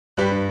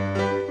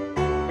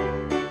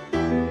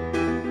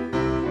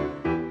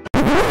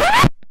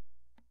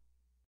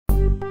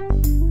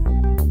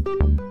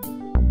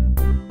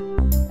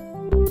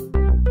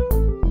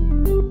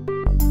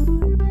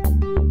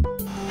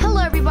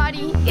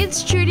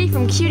Trudy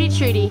from Cutie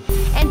Trudy,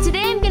 and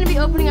today I'm going to be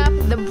opening up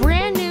the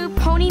brand new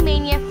Pony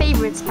Mania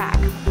Favorites pack,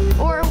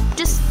 or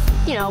just,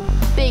 you know,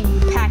 big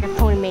pack of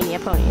Pony Mania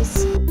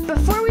ponies.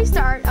 Before we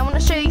start, I want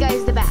to show you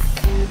guys the back.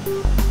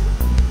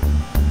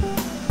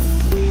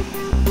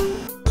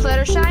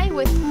 Fluttershy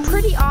with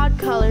pretty odd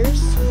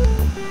colors,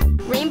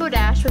 Rainbow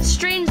Dash with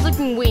strange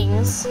looking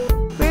wings,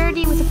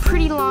 Rarity with a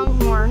pretty long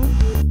horn,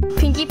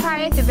 Pinkie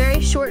Pie with a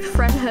very short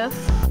front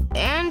hoof,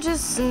 and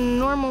just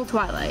normal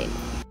Twilight.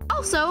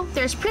 Also,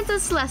 there's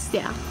Princess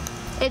Celestia.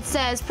 It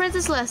says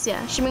Princess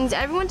Celestia. She brings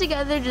everyone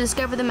together to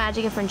discover the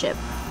magic of friendship.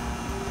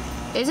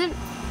 Isn't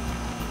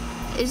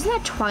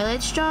that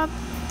Twilight's job?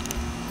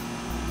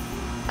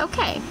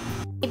 Okay.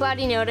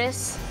 Anybody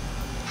notice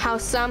how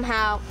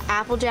somehow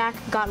Applejack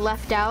got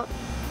left out?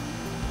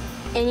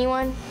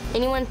 Anyone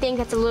think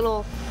that's a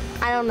little,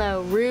 I don't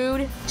know,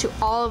 rude to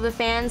all of the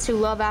fans who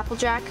love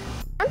Applejack?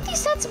 Aren't these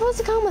sets supposed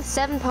to come with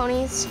 7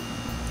 ponies?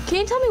 Can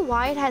you tell me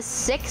why it has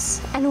 6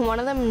 and one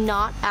of them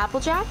not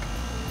Applejack?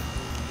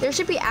 There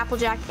should be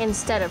Applejack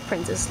instead of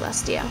Princess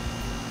Celestia.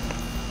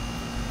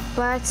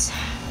 But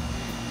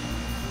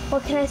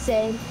what can I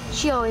say?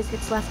 She always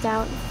gets left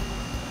out,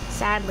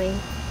 sadly.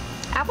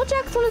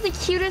 Applejack's one of the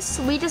cutest,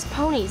 sweetest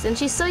ponies, and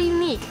she's so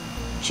unique.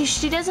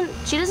 She doesn't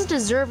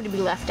deserve to be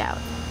left out.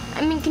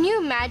 I mean, can you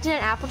imagine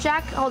an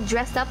Applejack all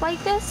dressed up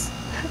like this?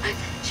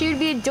 She would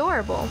be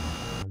adorable.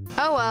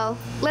 Oh well,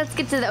 let's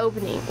get to the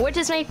opening, which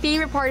is my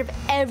favorite part of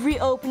every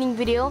opening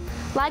video.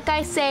 Like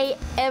I say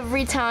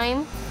every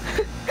time.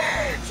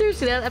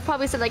 Seriously, I've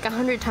probably said like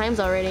 100 times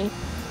already.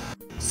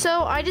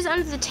 So I just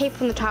undid the tape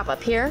from the top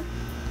up here.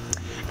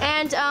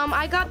 And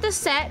I got this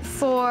set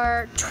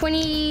for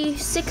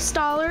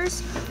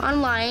 $26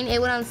 online.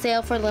 It went on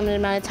sale for a limited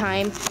amount of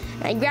time.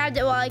 And I grabbed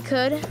it while I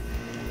could.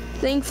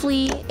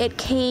 Thankfully, it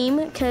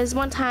came, because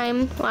one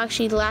time, well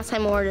actually the last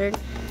time I ordered,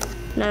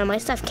 none of my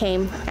stuff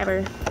came,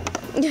 ever.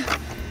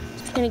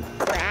 Just gonna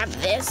grab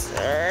this.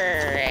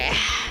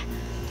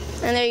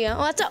 And there you go.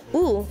 Oh, that's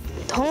ooh,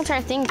 the whole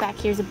entire thing back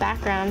here is a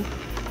background.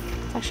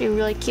 It's actually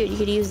really cute. You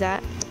could use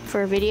that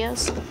for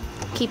videos.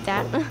 Keep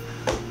that.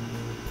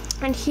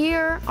 And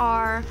here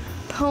are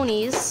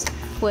ponies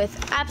with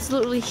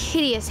absolutely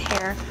hideous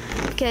hair,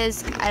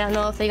 because I don't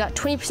know if they got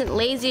 20%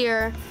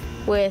 lazier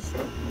with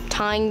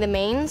tying the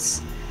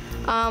manes.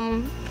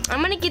 I'm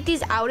gonna get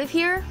these out of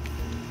here.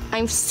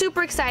 I'm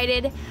super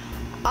excited.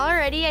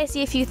 Already I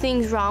see a few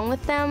things wrong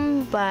with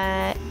them,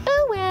 but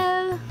oh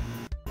well.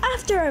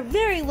 After a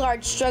very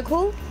large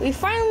struggle, we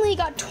finally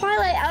got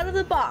Twilight out of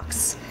the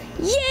box.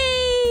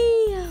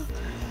 Yay!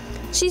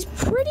 She's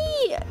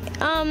pretty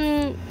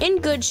in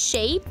good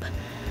shape,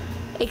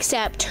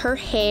 except her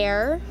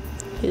hair.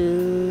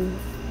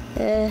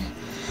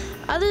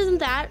 Other than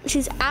that,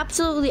 she's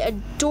absolutely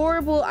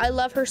adorable. I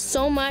love her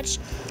so much.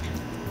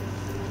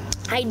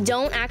 I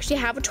don't actually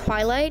have a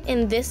Twilight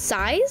in this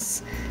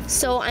size,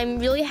 so I'm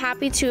really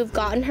happy to have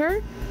gotten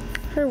her.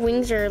 Her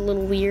wings are a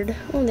little weird.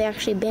 Oh, they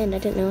actually bend. I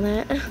didn't know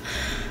that.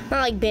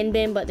 Not like bend,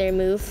 but they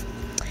move.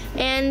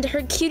 And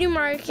her cutie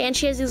mark, and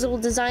she has these little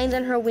designs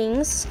on her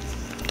wings.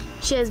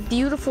 She has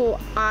beautiful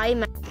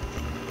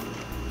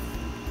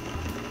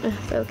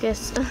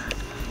focus.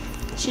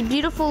 She's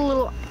beautiful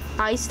little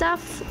eye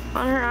stuff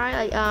on her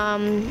eye, like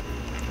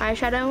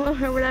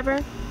eyeshadow or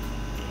whatever.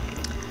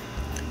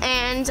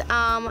 And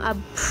a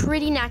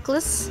pretty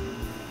necklace.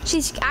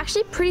 She's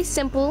actually pretty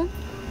simple.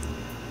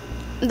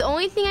 The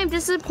only thing I'm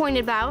disappointed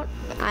about,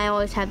 I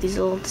always have these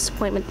little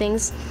disappointment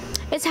things,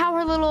 is how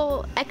her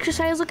little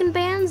exercise looking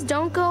bands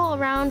don't go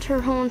around her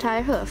whole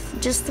entire hoof,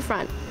 just the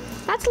front.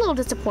 That's a little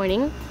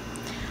disappointing.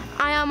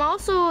 I am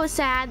also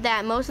sad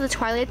that most of the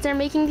Twilights they're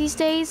making these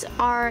days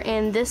are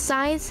in this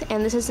size,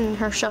 and this isn't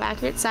her show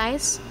accurate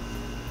size.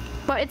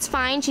 But it's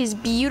fine, she's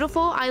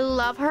beautiful, I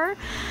love her.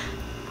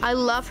 I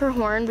love her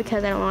horn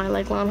because I don't know, I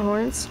like long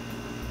horns.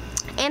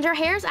 And her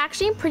hair is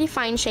actually in pretty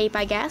fine shape,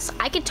 I guess.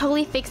 I could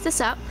totally fix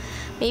this up.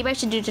 Maybe I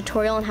should do a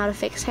tutorial on how to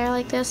fix hair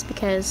like this,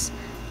 because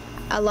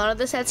a lot of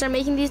the sets they're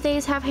making these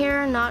days have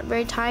hair not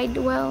very tied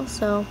well,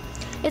 so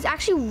it's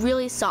actually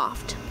really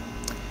soft.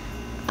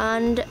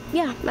 And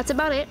yeah, that's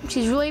about it.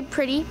 She's really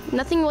pretty,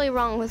 nothing really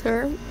wrong with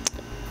her.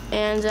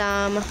 And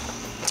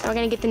we're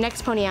gonna get the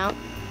next pony out.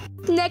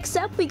 Next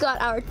up, we got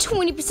our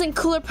 20%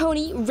 cooler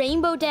pony,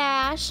 Rainbow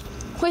Dash,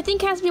 who I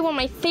think has to be one of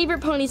my favorite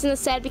ponies in the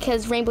set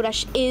because Rainbow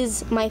Dash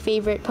is my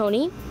favorite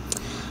pony.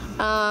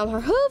 Her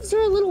hooves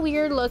are a little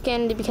weird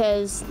looking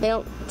because they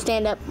don't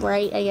stand up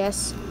right, I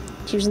guess.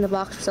 She was in the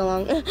box for so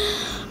long. I'm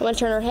gonna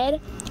turn her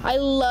head. I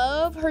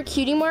love her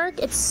cutie mark.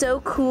 It's so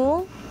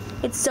cool.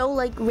 It's so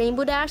like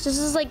Rainbow Dash. This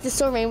is like the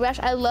so Rainbow Dash.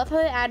 I love how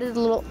they added the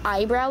little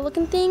eyebrow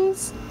looking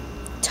things.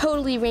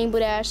 Totally Rainbow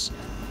Dash.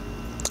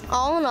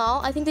 All in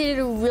all, I think they did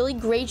a really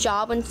great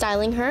job on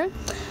styling her.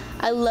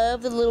 I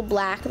love the little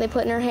black they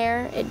put in her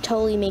hair. It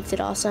totally makes it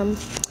awesome.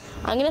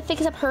 I'm gonna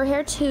fix up her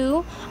hair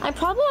too. I'm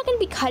probably not gonna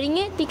be cutting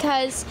it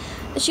because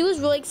she was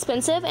really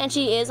expensive and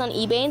she is on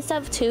eBay and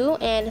stuff too,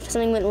 and if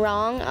something went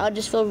wrong, I'll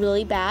just feel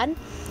really bad.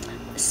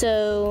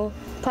 So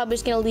probably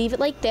just gonna leave it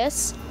like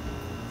this.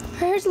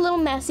 Her hair's a little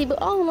messy, but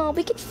all in all,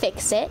 we could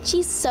fix it.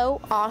 She's so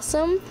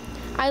awesome.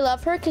 I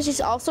love her because she's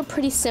also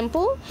pretty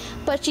simple,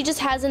 but she just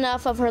has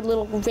enough of her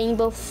little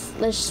rainbow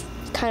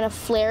kind of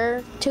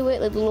flair to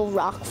it, like a little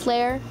rock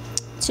flair,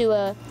 to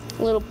a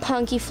little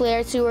punky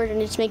flair to her, and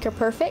just make her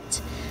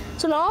perfect.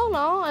 So all in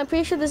all, I'm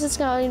pretty sure this is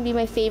going to be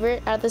my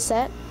favorite out of the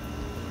set.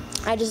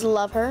 I just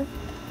love her.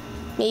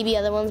 Maybe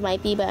other ones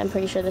might be, but I'm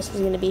pretty sure this is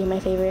going to be my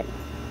favorite.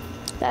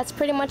 That's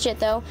pretty much it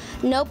though.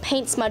 No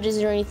paint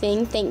smudges or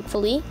anything,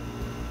 thankfully.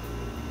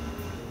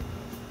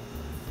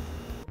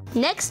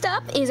 Next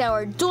up is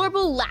our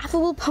adorable,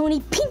 laughable pony,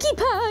 Pinkie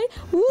Pie.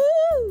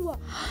 Woo!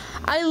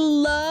 I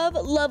love,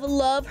 love,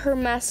 love her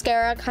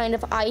mascara kind of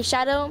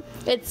eyeshadow.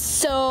 It's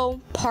so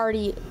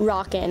party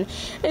rockin'.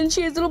 And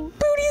she has little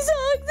booty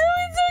socks. Oh,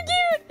 it's so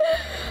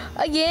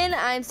cute. Again,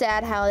 I'm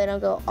sad how they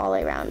don't go all the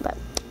way around, but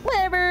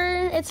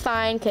whatever. It's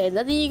fine, because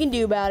nothing you can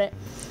do about it.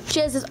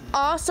 She has this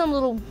awesome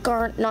little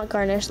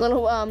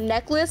little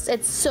necklace.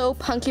 It's so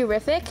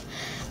punky-rific.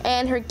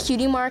 And her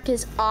cutie mark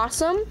is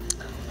awesome.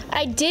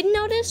 I did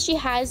notice she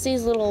has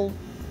these little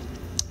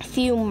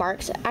few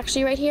marks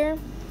actually right here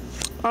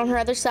on her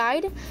other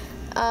side.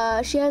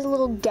 She has a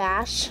little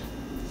gash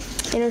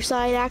in her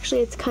side actually.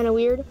 It's kind of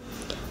weird.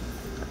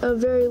 A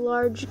very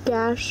large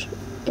gash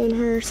in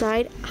her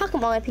side. How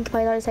come all my Pinkie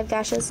Pies always have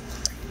gashes?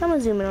 I'm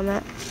gonna zoom in on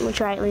that. I'm gonna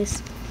try at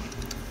least.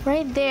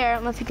 Right there, I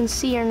don't know if you can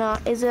see or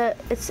not, it's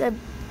a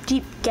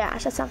deep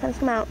gash. That's not gonna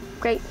come out.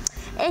 Great.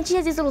 And she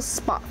has these little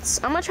spots.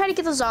 I'm gonna try to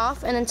get those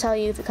off and then tell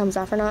you if it comes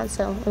off or not,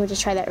 so let me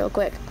just try that real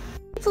quick.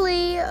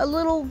 Hopefully a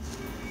little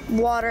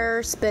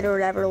water, spit or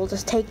whatever will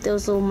just take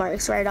those little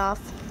marks right off.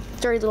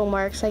 Dirty little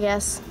marks, I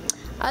guess.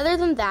 Other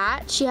than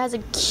that, she has a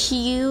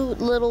cute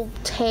little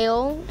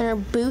tail and her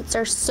boots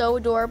are so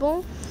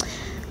adorable.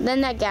 Then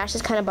that gash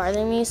is kind of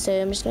bothering me, so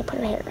I'm just gonna put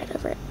her hair right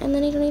over it. And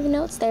then you don't even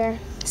know it's there.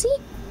 See?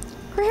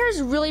 Her hair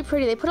is really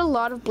pretty. They put a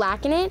lot of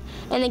black in it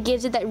and it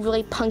gives it that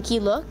really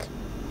punky look.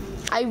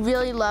 I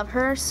really love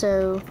her,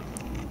 so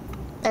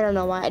I don't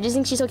know why. I just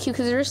think she's so cute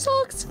because of her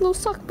socks, little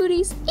sock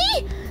booties.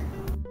 Eee!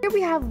 Here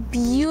we have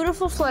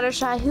beautiful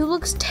Fluttershy who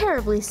looks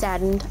terribly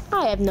saddened.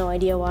 I have no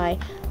idea why.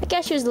 I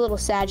guess she was a little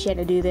sad she had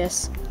to do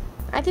this.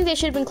 I think they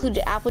should have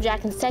included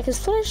Applejack instead because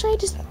Fluttershy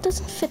just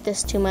doesn't fit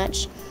this too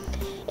much.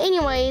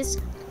 Anyways,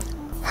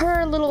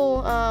 her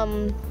little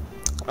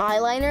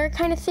eyeliner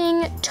kind of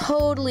thing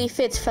totally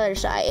fits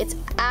Fluttershy. It's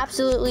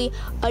absolutely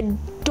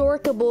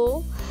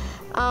adorable.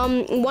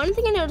 One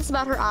thing I noticed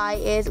about her eye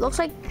is it looks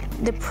like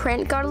the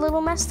print got a little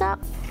messed up.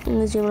 Let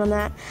me zoom in on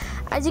that.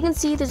 As you can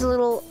see, there's a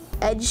little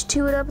edge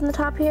to it up in the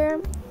top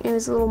here.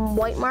 There's a little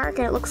white mark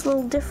and it looks a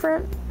little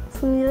different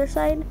from the other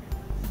side.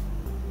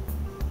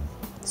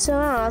 So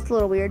I don't know, that's a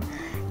little weird.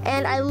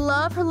 And I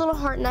love her little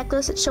heart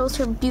necklace. It shows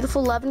her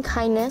beautiful love and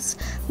kindness.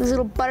 These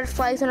little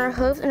butterflies on her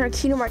hooves and her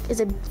cutie mark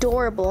is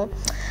adorable.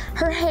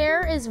 Her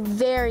hair is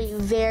very,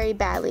 very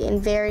badly and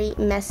very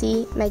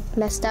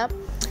messed up,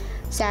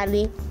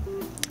 sadly.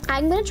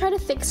 I'm gonna try to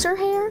fix her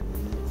hair.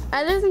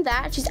 Other than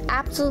that, she's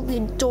absolutely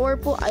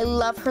adorable. I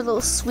love her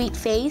little sweet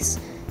face.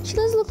 She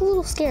does look a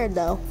little scared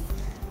though.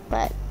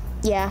 But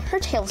yeah, her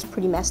tail's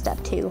pretty messed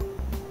up too.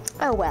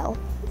 Oh well,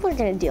 we're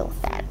gonna deal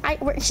with that.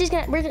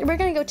 We're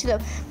gonna go to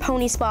the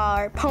pony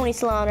spa or pony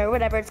salon or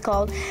whatever it's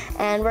called,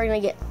 and we're gonna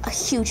get a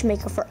huge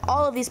makeover for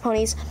all of these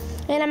ponies.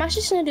 And I'm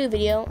actually just gonna do a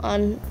video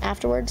on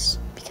afterwards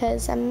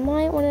because I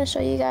might want to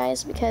show you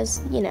guys because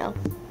you know.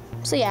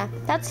 So yeah,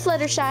 that's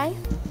Fluttershy.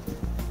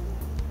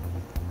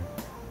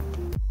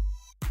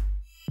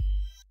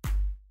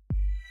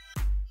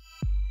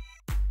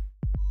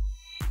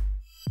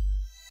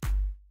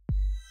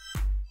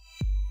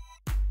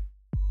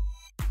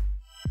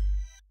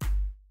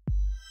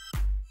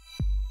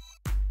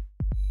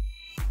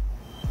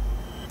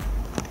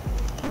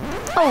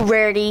 Oh,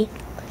 Rarity.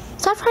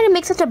 Stop trying to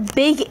make such a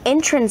big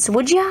entrance,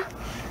 would ya?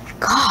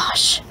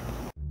 Gosh.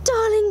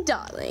 Darling,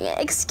 darling,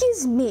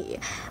 excuse me,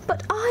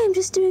 but I am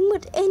just doing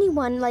what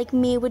anyone like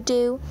me would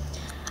do.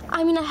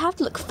 I mean, I have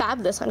to look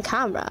fabulous on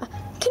camera.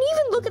 Can you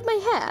even look at my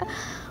hair?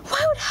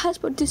 Why would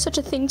Hasbro do such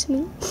a thing to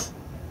me?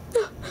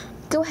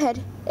 Go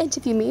ahead,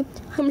 interview me.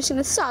 I'm just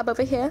gonna sob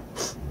over here.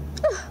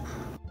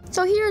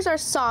 So here's our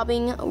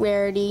sobbing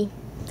Rarity.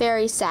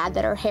 Very sad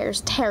that her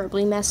hair's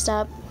terribly messed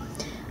up.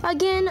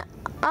 Again,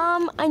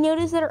 I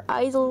noticed that her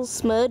eyes are a little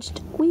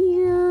smudged.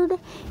 Weird.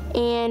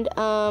 And,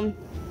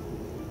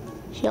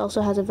 she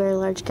also has a very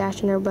large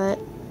gash in her butt.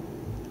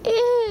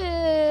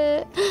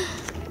 Ew.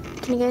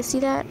 Can you guys see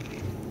that?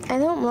 I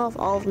don't know if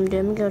all of them do.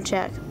 I'm gonna go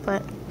check.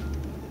 But,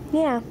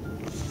 yeah.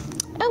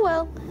 Oh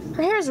well.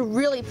 Her hair is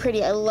really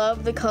pretty. I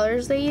love the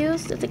colors they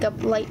used. It's like a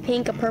light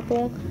pink, a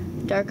purple,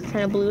 dark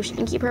kind of bluish,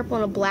 inky purple,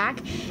 and a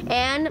black.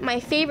 And my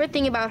favorite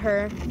thing about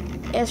her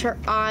is her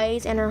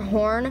eyes and her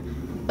horn.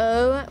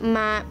 Oh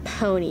my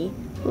pony.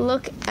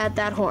 Look at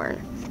that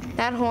horn.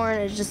 That horn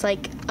is just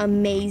like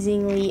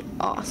amazingly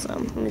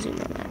awesome. Let me zoom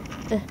in on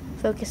that.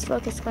 Focus,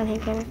 focus. Come on,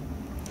 hand camera.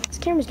 This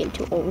camera's getting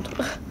too old.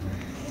 But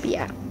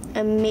yeah,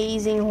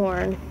 amazing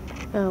horn.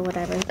 Oh,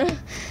 whatever.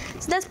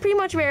 So that's pretty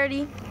much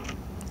Rarity.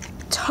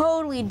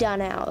 totally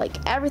done out. Like,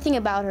 everything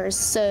about her is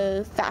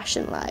so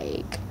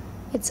fashion-like.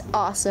 It's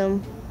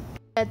awesome.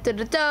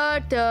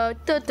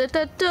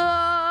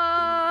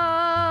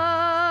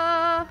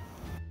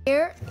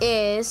 Here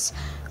is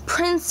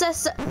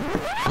Princess...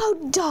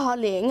 Oh,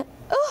 darling.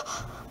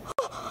 Oh,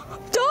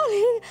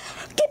 darling,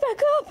 get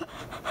back up.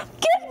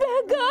 Get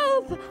back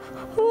up.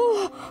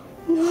 Oh,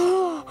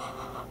 no.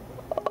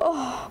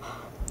 Oh,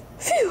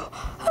 phew.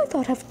 I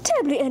thought I've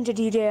terribly injured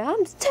you, dear.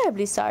 I'm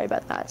terribly sorry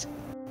about that.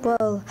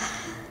 Well,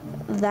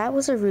 that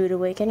was a rude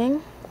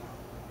awakening.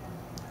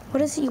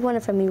 What is it you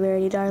wanted from me,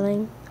 Rarity,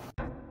 darling?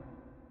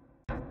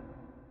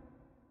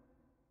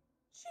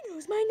 She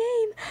knows my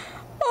name.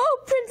 Oh,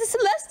 Princess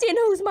Celestia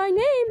knows my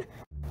name.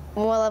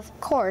 Well, of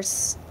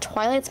course.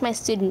 Twilight's my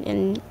student,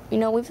 and, you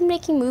know, we've been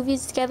making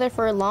movies together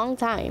for a long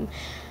time.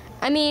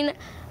 I mean,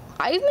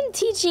 I've been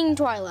teaching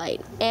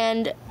Twilight,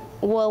 and,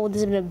 well,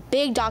 there's been a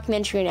big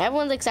documentary, and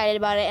everyone's excited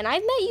about it, and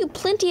I've met you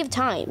plenty of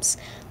times.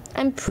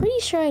 I'm pretty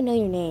sure I know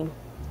your name.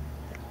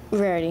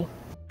 Rarity.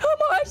 Oh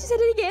my, she said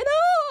it again.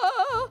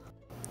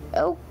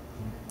 Oh,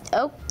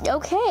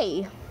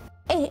 okay.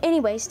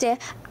 Anyways, dear,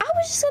 I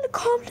was just gonna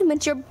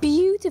compliment your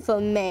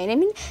beautiful mane. I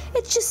mean,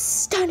 it's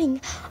just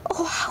stunning.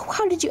 Oh,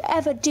 how did you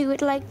ever do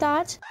it like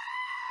that?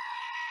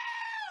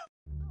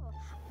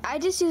 I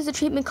just used a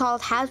treatment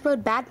called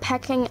Hasbro Bad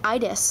Packing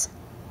Itis.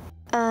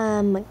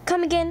 Come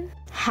again?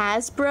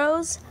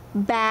 Hasbro's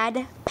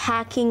Bad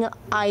Packing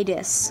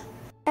Itis.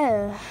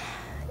 Oh,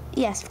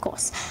 yes, of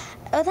course.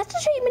 That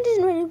treatment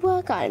didn't really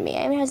work on me.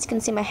 I mean, as you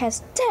can see, my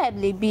hair's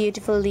terribly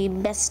beautifully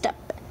messed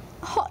up.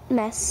 A hot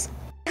mess.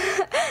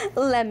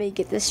 Let me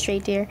get this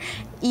straight, dear.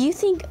 You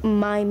think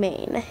my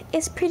mane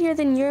is prettier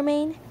than your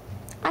mane?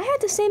 I had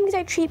the same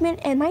exact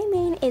treatment, and my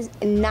mane is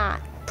not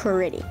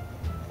pretty.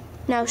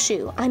 Now,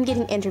 shoo, I'm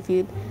getting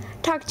interviewed.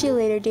 Talk to you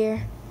later,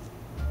 dear.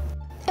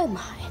 Oh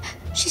my,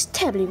 she's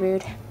terribly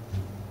rude.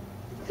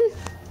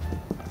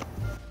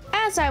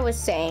 As I was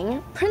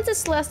saying,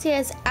 Princess Celestia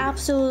is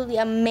absolutely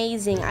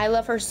amazing. I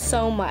love her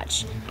so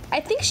much. I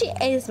think she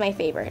is my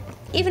favorite,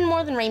 even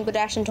more than Rainbow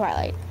Dash and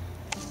Twilight.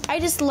 I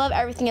just love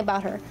everything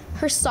about her.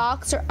 Her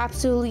socks are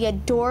absolutely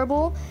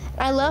adorable,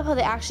 and I love how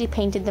they actually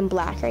painted them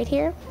black right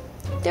here.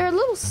 They're a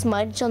little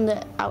smudged on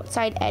the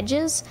outside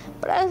edges,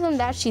 but other than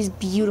that, she's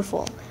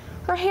beautiful.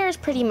 Her hair is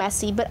pretty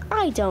messy, but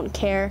I don't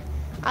care.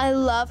 I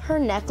love her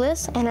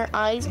necklace, and her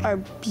eyes are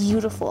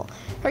beautiful.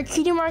 Her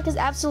cutie mark is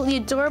absolutely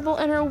adorable,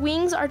 and her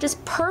wings are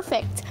just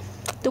perfect.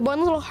 The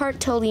one little heart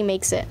totally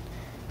makes it.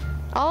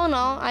 All in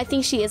all, I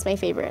think she is my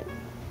favorite.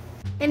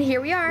 And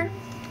here we are.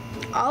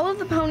 All of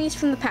the ponies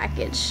from the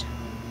package.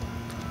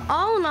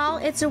 All in all,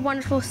 it's a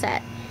wonderful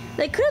set.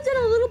 They could have done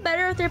a little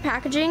better with their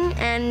packaging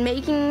and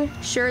making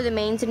sure the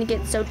manes didn't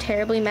get so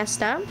terribly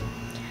messed up.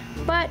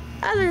 But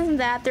other than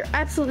that, they're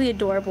absolutely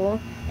adorable.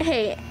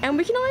 Hey, and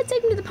we can always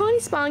take them to the pony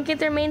spa and get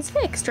their manes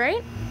fixed,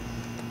 right?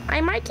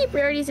 I might keep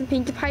Rarities and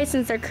Pinkie Pie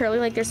since they're curly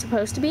like they're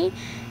supposed to be,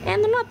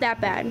 and they're not that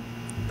bad.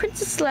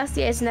 Princess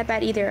Celestia isn't that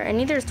bad either, and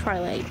neither is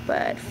Twilight,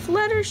 but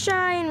Fluttershy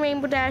and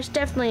Rainbow Dash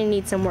definitely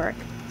need some work.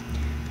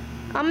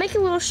 I'll make a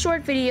little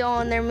short video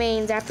on their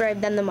manes after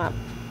I've done them up.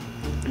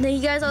 Thank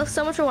you guys all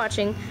so much for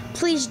watching.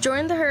 Please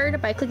join the herd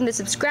by clicking the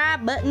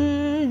subscribe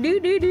button.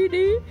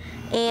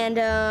 And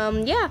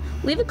yeah,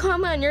 leave a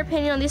comment on your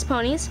opinion on these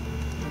ponies.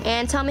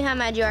 And tell me how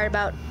mad you are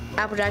about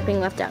Applejack being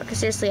left out. Because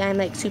seriously, I'm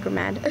like super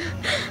mad.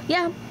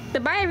 Yeah,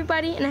 but bye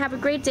everybody, and have a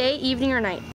great day, evening, or night.